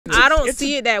I don't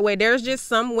see it that way. There's just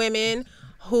some women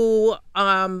who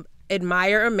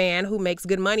admire a man who makes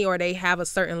good money, or they have a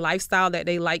certain lifestyle that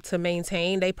they like to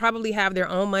maintain. They probably have their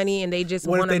own money and they just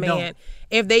want a man.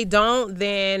 If they don't,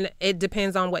 then it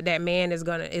depends on what that man is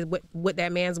what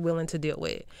that man's willing to deal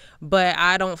with. But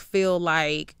I don't feel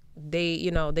like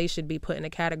they should be put in a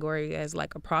category as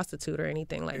like a prostitute or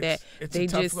anything like that. It's a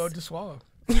tough load to swallow.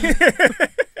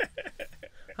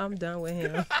 I'm done with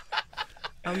him.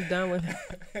 I'm done with him.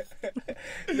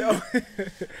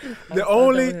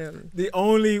 The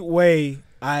only way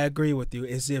I agree with you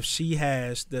is if she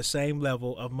has the same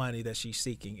level of money that she's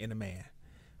seeking in a man,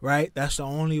 right? That's the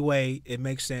only way it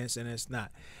makes sense, and it's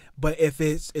not. But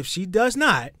if she does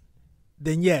not,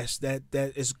 then yes, that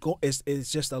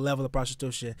is just a level of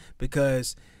prostitution,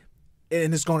 because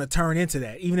and it's going to turn into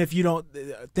that. Even if you don't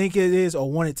think it is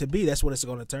or want it to be, that's what it's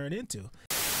going to turn into.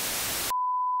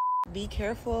 Be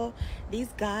careful. These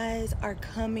guys are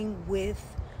coming with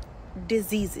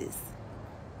diseases,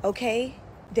 okay?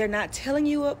 They're not telling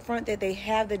you up front that they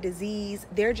have the disease.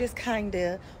 They're just kind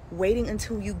of waiting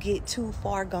until you get too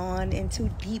far gone and too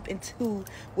deep into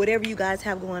whatever you guys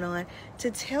have going on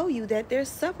to tell you that they're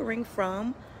suffering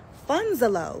from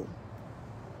Funzalo.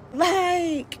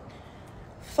 Like,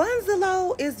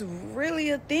 Funzalo is really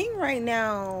a thing right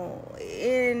now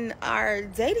in our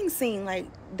dating scene. Like,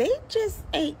 they just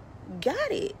ain't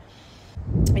got it.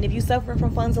 And if you suffer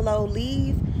from Funzalo,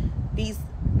 leave these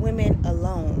women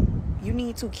alone. You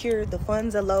need to cure the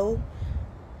Funzalo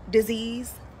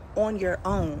disease on your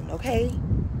own, okay?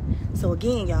 So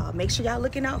again, y'all, make sure y'all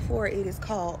looking out for it. It is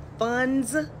called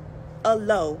Funzalo.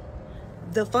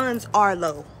 The funds are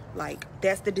low. Like,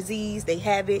 that's the disease. They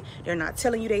have it. They're not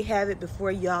telling you they have it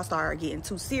before y'all start getting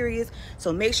too serious.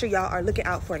 So make sure y'all are looking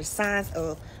out for the signs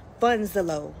of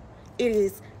Funzalo. It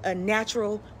is a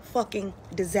natural fucking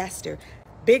disaster.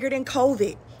 Bigger than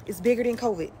COVID. It's bigger than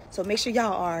COVID. So make sure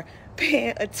y'all are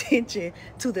paying attention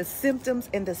to the symptoms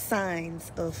and the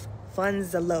signs of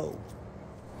Funzalo.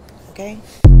 Okay?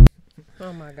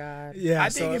 Oh my God. Yeah, I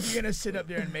think if you're gonna sit up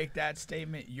there and make that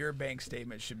statement, your bank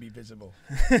statement should be visible.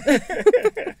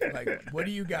 Like, what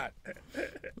do you got?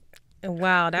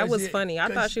 Wow, that was funny.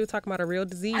 I thought she was talking about a real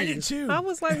disease. I did too. I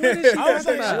was like, what is she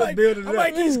talking about? I'm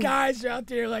like, these guys are out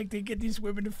there, like, they get these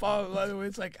women to fall in love with.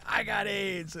 It's like, I got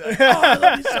AIDS. Like, oh, I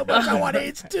love you so much. I want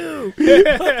AIDS too.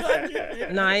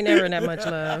 No, I ain't never in that much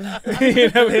love. You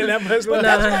never in that much love. But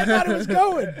that's where I thought it was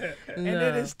going. And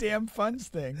then this damn funds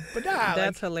thing. But nah,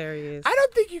 that's hilarious. I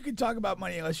don't think you can talk about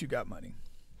money unless you got money.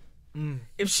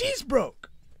 If she's broke,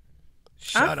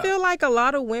 I feel like a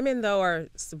lot of women, though, are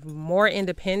more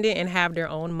independent and have their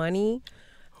own money.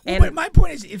 Well, but my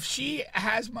point is, if she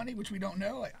has money, which we don't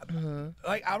know,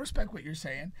 like I respect what you're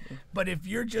saying, but if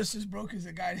you're just as broke as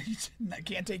a guy that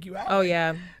can't take you out, oh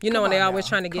yeah, you know, when they always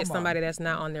trying to get somebody that's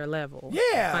not on their level,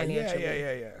 financially.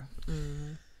 Yeah.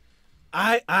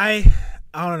 I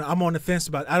don't know. I'm on the fence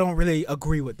about it. I don't really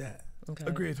agree with that. Okay.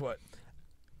 Agree with what?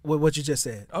 With what you just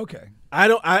said. Okay.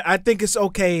 I think it's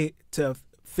okay to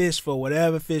fish for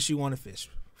whatever fish you want to fish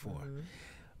for.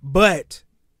 But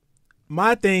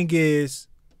my thing is,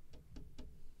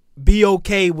 be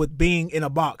okay with being in a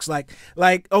box. Like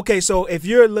okay, so if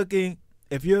you're looking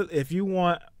for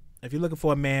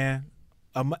a man,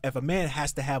 if a man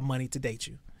has to have money to date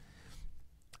you,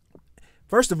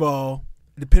 first of all,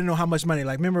 depending on how much money,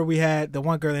 like, remember we had the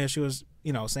one girl in, she was,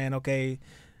 saying, okay,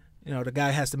 the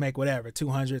guy has to make whatever,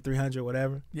 200, 300,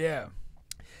 whatever. Yeah.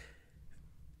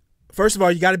 First of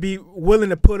all, you got to be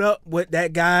willing to put up with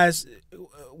that guy's,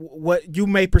 what you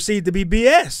may perceive to be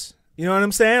BS. You know what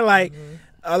I'm saying? Like,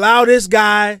 allow this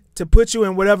guy to put you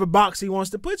in whatever box he wants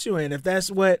to put you in. If that's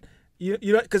what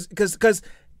because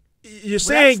you're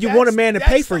saying you want a man to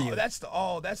pay for you. That's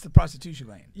the prostitution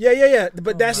lane. Yeah.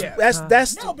 But that's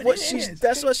what she's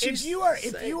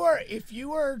if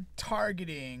you are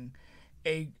targeting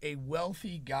a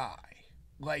wealthy guy,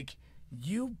 like,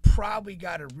 you probably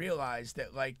got to realize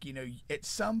that, like, at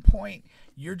some point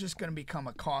you're just going to become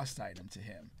a cost item to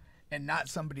him and not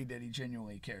somebody that he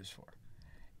genuinely cares for.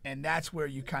 And that's where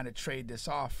you kind of trade this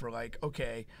off for, like,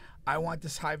 okay, I want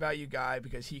this high value guy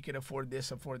because he can afford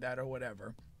this, afford that, or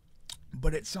whatever.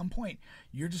 But at some point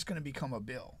you're just going to become a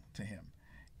bill to him.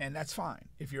 And that's fine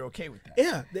if you're okay with that.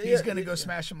 Yeah. He's going to go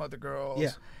smash some other girls.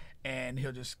 Yeah. And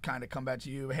he'll just kind of come back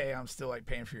to you, hey, I'm still, like,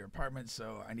 paying for your apartment,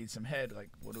 so I need some head. Like,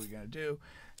 what are we going to do?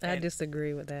 I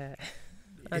disagree with that.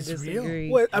 I disagree. disagree.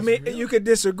 Well, I mean, you could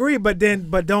disagree, but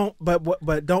don't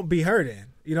be her then.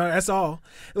 That's all.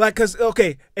 Like, cause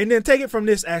okay, and then take it from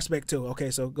this aspect too. Okay,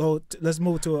 so let's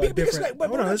move to a different.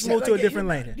 Let's move to a different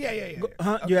lane. Yeah.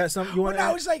 You had something you want?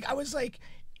 I was like,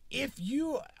 if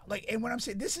you like, and when I'm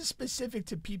saying this is specific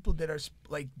to people that are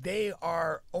like, they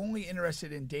are only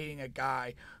interested in dating a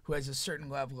guy who has a certain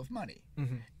level of money.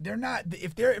 They're not,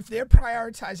 if they're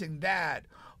prioritizing that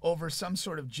over some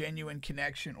sort of genuine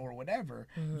connection or whatever,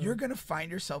 you're going to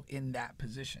find yourself in that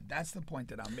position. That's the point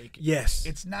that I'm making. Yes.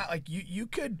 It's not like you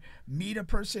could meet a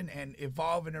person and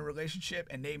evolve in a relationship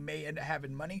and they may end up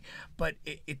having money, but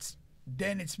it's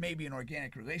maybe an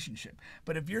organic relationship.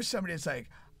 But if you're somebody that's like,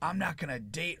 I'm not going to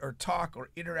date or talk or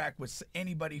interact with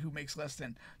anybody who makes less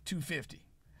than $250,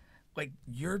 like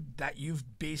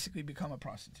you've basically become a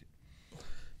prostitute.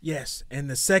 Yes, and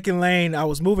the second lane I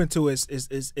was moving to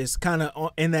is kind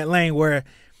of in that lane where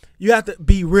you have to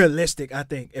be realistic. I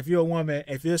think if you're a woman,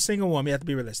 if you're a single woman, you have to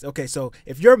be realistic. Okay, so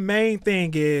if your main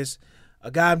thing is a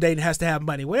guy I'm dating has to have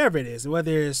money, whatever it is,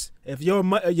 whether it's if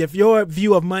your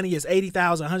view of money is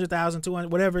 80,000, 100,000,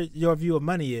 200, whatever your view of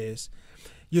money is,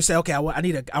 you say, okay, I want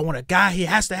a guy. He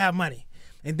has to have money,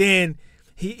 and then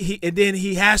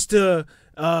he has to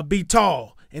be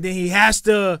tall. And then he has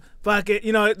to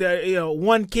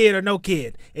one kid or no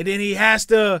kid. And then he has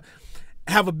to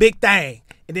have a big thing.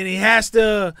 And then he has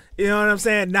to, you know what I'm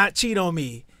saying, not cheat on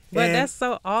me. But and that's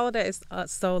all of that is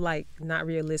so like not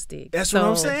realistic. That's what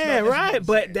I'm saying, right?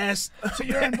 But that's so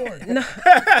you're on board. No,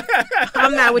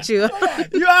 I'm not with you. You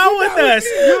are with us.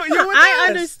 You with I us.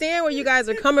 understand where you guys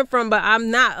are coming from, but I'm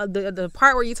not the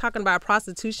part where you're talking about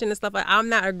prostitution and stuff. I'm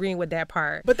not agreeing with that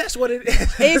part. But that's what it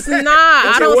is. It's not.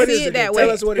 I don't see it that way.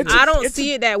 Tell us what it is. I don't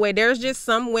see it that way. There's just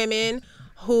some women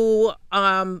who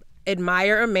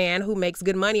admire a man who makes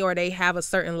good money, or they have a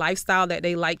certain lifestyle that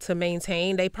they like to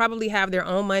maintain. They probably have their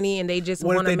own money and they just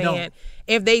want a man. Don't?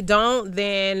 If they don't,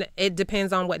 then it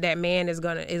depends on what that man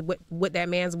what that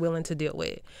man's willing to deal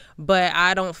with. But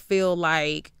I don't feel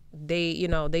like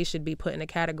they should be put in a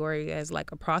category as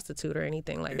like a prostitute or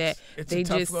anything like that. It's a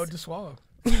tough load to swallow.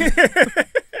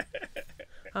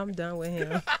 I'm done with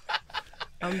him.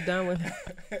 I'm done with him.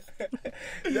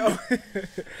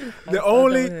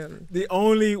 The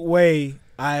only way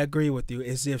I agree with you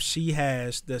is if she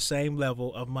has the same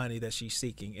level of money that she's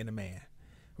seeking in a man,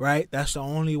 right? That's the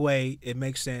only way it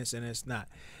makes sense, and it's not.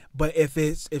 But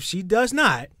if she does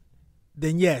not,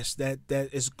 then yes, that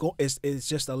is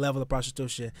just a level of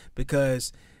prostitution,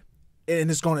 because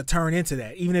and it's going to turn into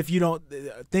that. Even if you don't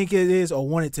think it is or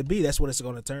want it to be, that's what it's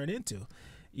going to turn into.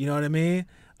 You know what I mean?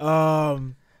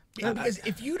 Yeah, because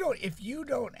if you don't, and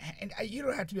you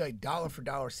don't have to be like dollar for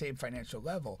dollar same financial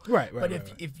level, right? But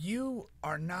if you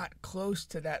are not close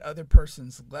to that other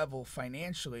person's level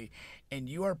financially, and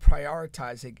you are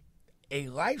prioritizing a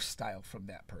lifestyle from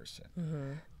that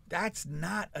person, that's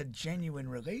not a genuine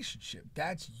relationship.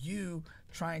 That's you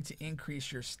trying to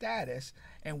increase your status,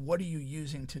 and what are you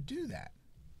using to do that?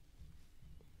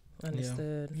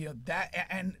 Understood. You know that,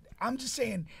 and I'm just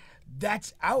saying.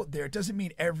 That's out there. It doesn't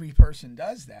mean every person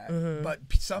does that, but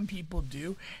some people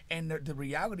do, and the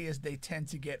reality is they tend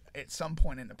to get, at some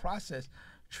point in the process,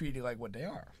 treated like what they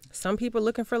are. Some people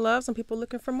looking for love, some people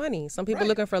looking for money. Some people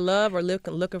looking for love or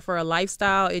looking for a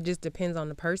lifestyle. It just depends on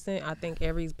the person. I think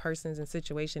every person's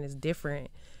situation is different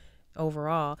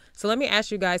overall. So let me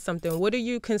ask you guys something. What do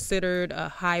you consider a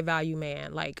high value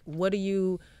man? Like, what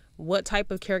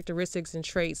type of characteristics and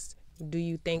traits do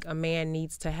you think a man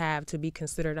needs to have to be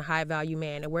considered a high value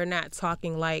man? And we're not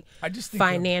talking like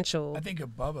financial. I think of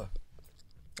Bubba.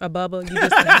 A Bubba? You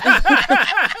just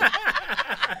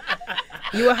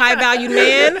you a high value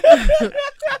man?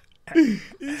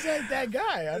 He's like that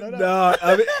guy. I don't know.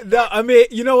 I mean,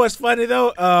 you know what's funny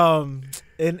though?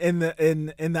 In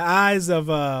the eyes of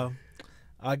a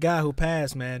guy who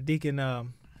passed, man,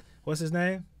 Deacon. What's his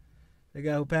name? The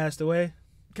guy who passed away.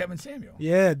 Kevin Samuel.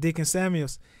 Yeah, Deacon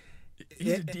Samuels.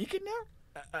 He's a deacon now?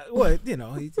 Well, you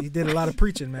know, he did a lot of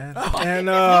preaching, man. And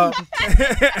I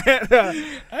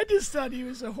just thought he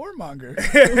was a whoremonger.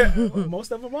 Well,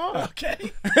 most of them are.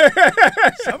 Okay.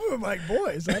 Some of them like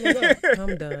boys. I don't know.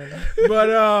 I'm done.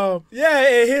 But yeah,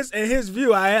 in his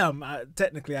view, I am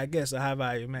technically, I guess, a high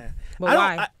value man. But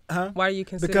why? Why do you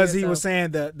consider Because yourself? he was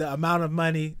saying the amount of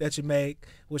money that you make,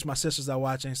 which my sisters are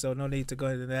watching, so no need to go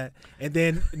into that. And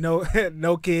then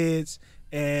no kids,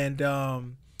 and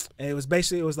it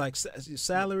was like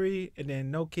salary and then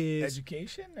no kids.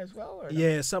 Education as well? Or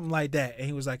yeah, something like that. And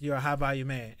he was like, you're a high value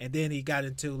man. And then he got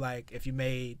into like if you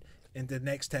made in the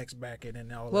next tax bracket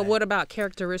and all that. Well, what about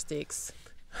characteristics?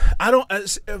 I don't,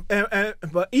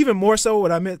 but even more so,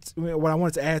 what I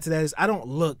wanted to add to that is I don't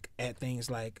look at things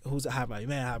like who's a high value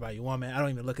man, high value woman. I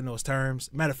don't even look in those terms.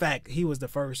 Matter of fact, he was the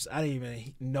first. I didn't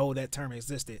even know that term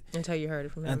existed until you heard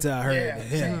it from him. Until I heard it from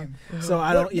him. Mm-hmm. So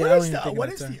I don't. What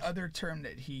is the other term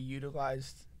that he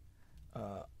utilized?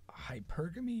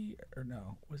 hypergamy or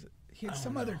no? Was it? He had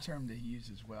some other term that he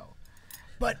used as well.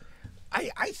 But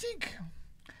I think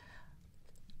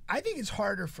it's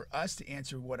harder for us to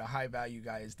answer what a high value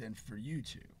guy is than for you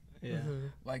to. Yeah.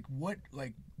 Like what?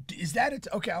 Like is that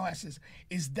okay? I'll ask this: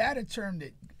 is that a term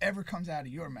that ever comes out of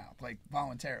your mouth, like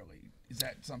voluntarily? Is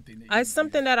that something that it's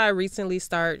something that I recently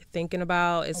start thinking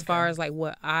about as far as like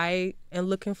what I am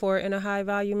looking for in a high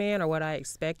value man or what I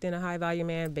expect in a high value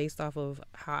man based off of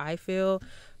how I feel.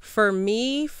 For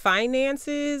me,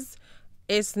 finances,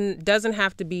 doesn't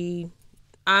have to be.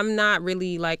 I'm not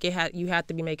really like you have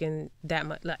to be making that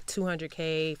much, like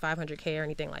 $200K, $500K or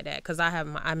anything like that, because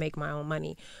I make my own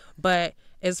money. But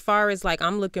as far as like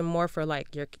I'm looking more for like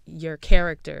your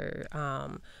character.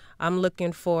 I'm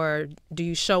looking for, do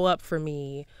you show up for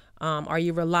me? Are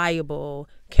you reliable?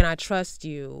 Can I trust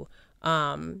you?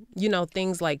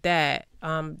 Things like that.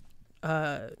 I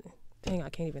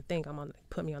can't even think.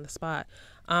 Put me on the spot.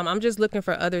 I'm just looking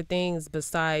for other things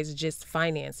besides just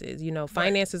finances.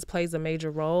 Finances plays a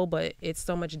major role, but it's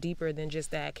so much deeper than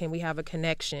just that. Can we have a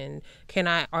connection?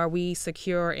 Are we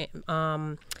secure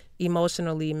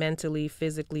emotionally, mentally,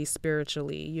 physically,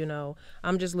 spiritually?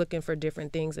 I'm just looking for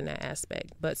different things in that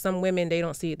aspect. But some women, they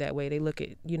don't see it that way. They look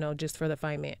at, just for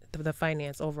the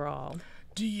finance overall.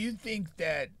 Do you think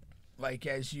that, like,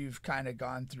 as you've kind of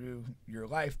gone through your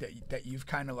life, that you've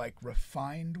kind of like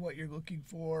refined what you're looking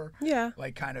for? Yeah.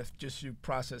 Like kind of just through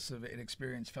process of an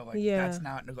experience felt like that's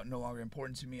no longer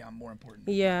important to me. I'm more important.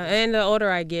 Yeah. And the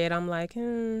older I get, I'm like,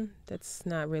 that's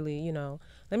not really,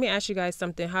 Let me ask you guys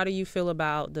something. How do you feel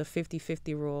about the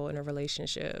 50-50 rule in a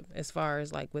relationship as far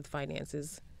as like with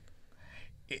finances?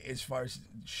 As far as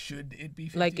should it be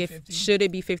 50-50? Like should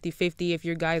it be 50-50 if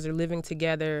your guys are living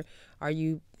together?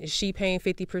 Is she paying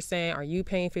 50%? Are you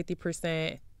paying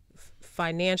 50%?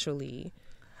 Financially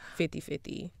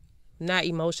 50-50, not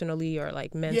emotionally or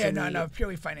like mentally. Yeah, no,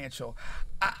 purely financial.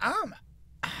 I'm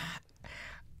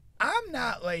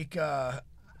not like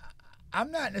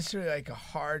I'm not necessarily like a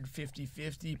hard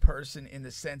 50-50 person in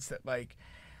the sense that like,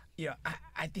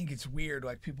 I think it's weird.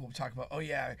 Like people talk about, oh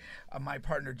yeah, my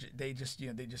partner, they just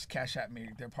cash at me.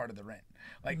 They're part of the rent.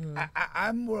 Like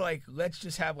I'm more like, let's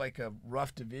just have like a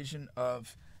rough division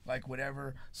of like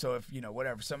whatever. So if,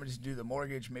 whatever, somebody's do the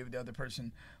mortgage, maybe the other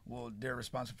person they're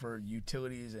responsible for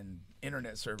utilities and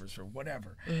internet service or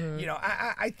whatever.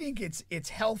 I think it's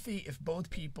healthy if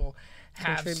both people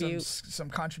have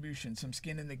some contribution, some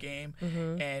skin in the game,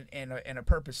 and a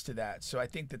purpose to that. So I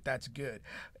think that's good.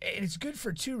 And it's good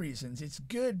for two reasons. It's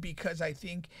good because I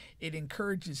think it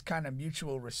encourages kind of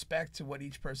mutual respect to what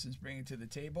each person's bringing to the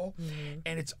table.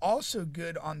 And it's also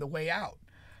good on the way out.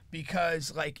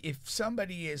 Because, like, if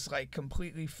somebody is, like,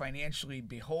 completely financially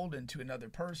beholden to another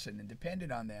person and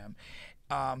dependent on them,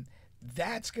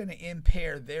 that's going to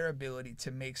impair their ability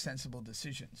to make sensible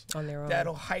decisions. On their own.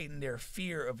 That'll heighten their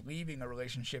fear of leaving a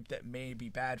relationship that may be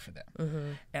bad for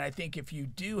them. And I think if you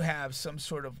do have some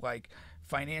sort of, like,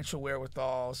 financial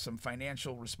wherewithal, some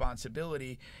financial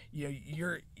responsibility,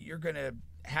 you're going to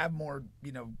have more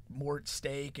at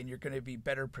stake, and you're going to be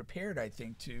better prepared, I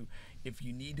think, to, if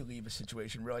you need to leave a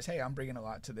situation, realize, hey, I'm bringing a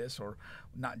lot to this, or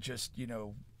not just,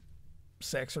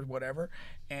 sex or whatever,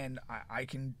 and I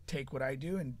can take what I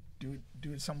do and do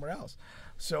it somewhere else.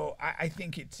 So I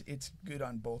think it's good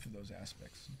on both of those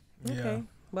aspects. Okay. Yeah.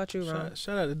 What about you, Ron?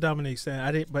 Shout out to Dominique saying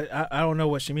I don't know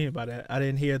what she means by that. I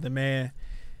didn't hear the man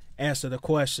answer the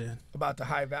question about the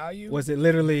high value. Was it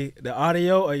literally the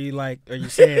audio, or are you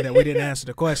saying that we didn't answer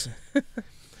the question?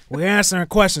 We're answering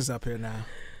questions up here now.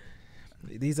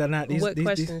 These are not these. What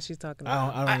questions she's talking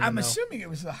about? I'm assuming it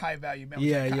was the high value man.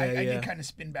 Yeah, I did kind of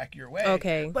spin back your way.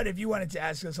 Okay. But if you wanted to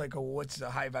ask us like, what's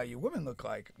the high value woman look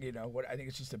like? What I think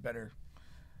it's just a better.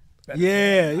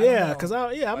 Because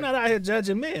I'm not out here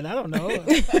judging men. I don't know.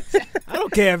 I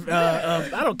don't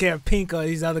care if Pink or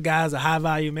these other guys are high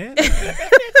value men.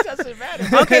 It doesn't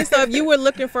matter. Okay, so if you were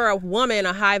looking for a woman,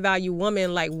 a high value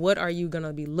woman, like what are you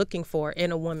gonna be looking for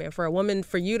in a woman? For a woman,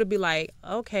 for you to be like,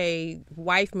 okay,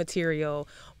 wife material,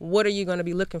 what are you gonna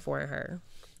be looking for in her?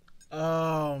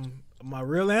 My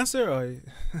real answer, or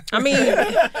I mean,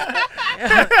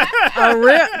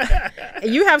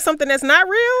 you have something that's not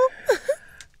real.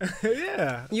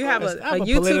 Yeah. You have a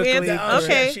YouTube answer?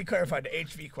 Okay. She clarified the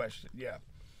HV question. Yeah.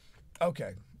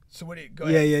 Okay. So what do you go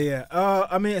ahead? Yeah.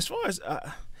 I mean, as far as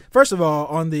first of all,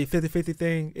 on the 50-50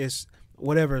 thing, is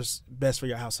whatever's best for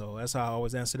your household. That's how I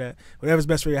always answer that. Whatever's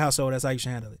best for your household, that's how you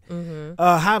should handle it.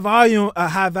 High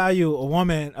value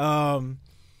woman. I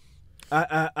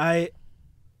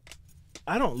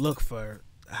don't look for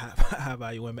high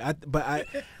value women.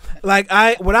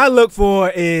 What I look for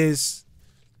is,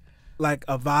 like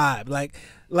a vibe.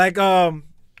 Like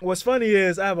what's funny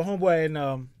is I have a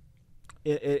homeboy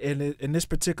in this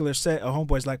particular set of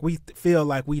homeboys, like we feel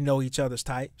like we know each other's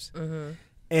types. Mm-hmm.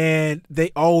 And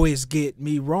they always get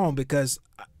me wrong because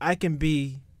I can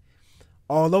be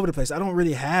all over the place. I don't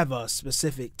really have a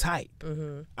specific type.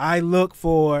 Mm-hmm. I look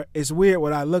for, it's weird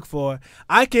what I look for.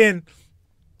 I can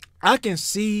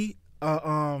see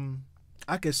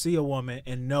I can see a woman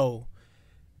and know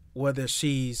whether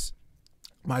she's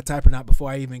my type or not before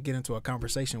I even get into a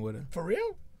conversation with her. For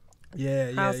real?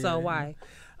 Yeah. How so? Why?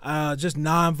 Just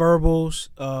nonverbals,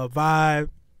 vibe.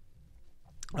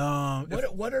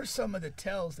 What are some of the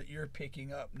tells that you're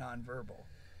picking up nonverbal?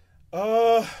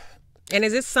 And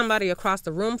is this somebody across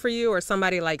the room for you, or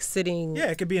somebody like sitting? Yeah,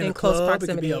 it could be in a close club.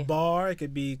 proximity? It could be a bar. It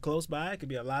could be close by. It could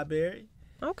be a library.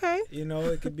 Okay. You know,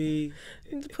 it could be.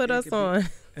 Put us on.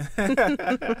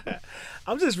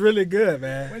 I'm just really good,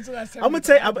 man. When's the last time I'm gonna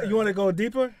take. You want to go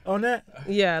deeper on that?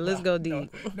 Yeah, let's go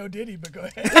deep. No Diddy, but go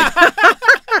ahead.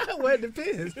 Well, it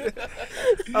depends. Touch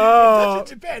it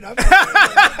Japan. Like,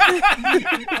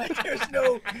 there's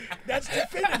no. That's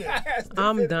definitive.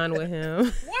 I'm done with him.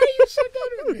 Why are you so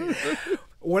done with me?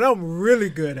 What I'm really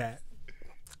good at,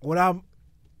 I'm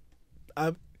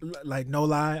like, no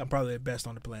lie, I'm probably the best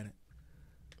on the planet.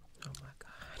 Oh my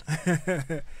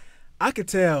God. I could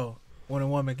tell when a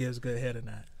woman gives good head or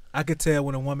not. I could tell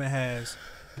when a woman has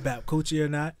bap coochie or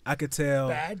not. I could tell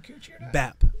Bad coochie or not?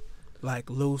 bap, like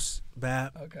loose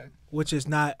bap, Okay. which is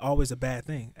not always a bad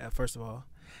thing. First of all,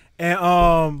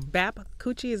 and Bap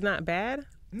coochie is not bad.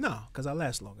 no, because I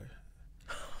last longer.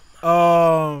 It's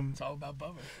all about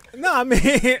Bubba. No, I mean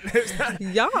it's, not,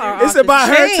 Y'all are it's off the about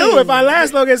her too. chain. If I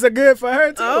last longer, it's a good for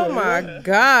her too. Oh my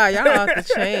God, y'all off the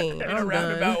chain. In a I'm done.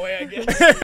 roundabout way, I guess.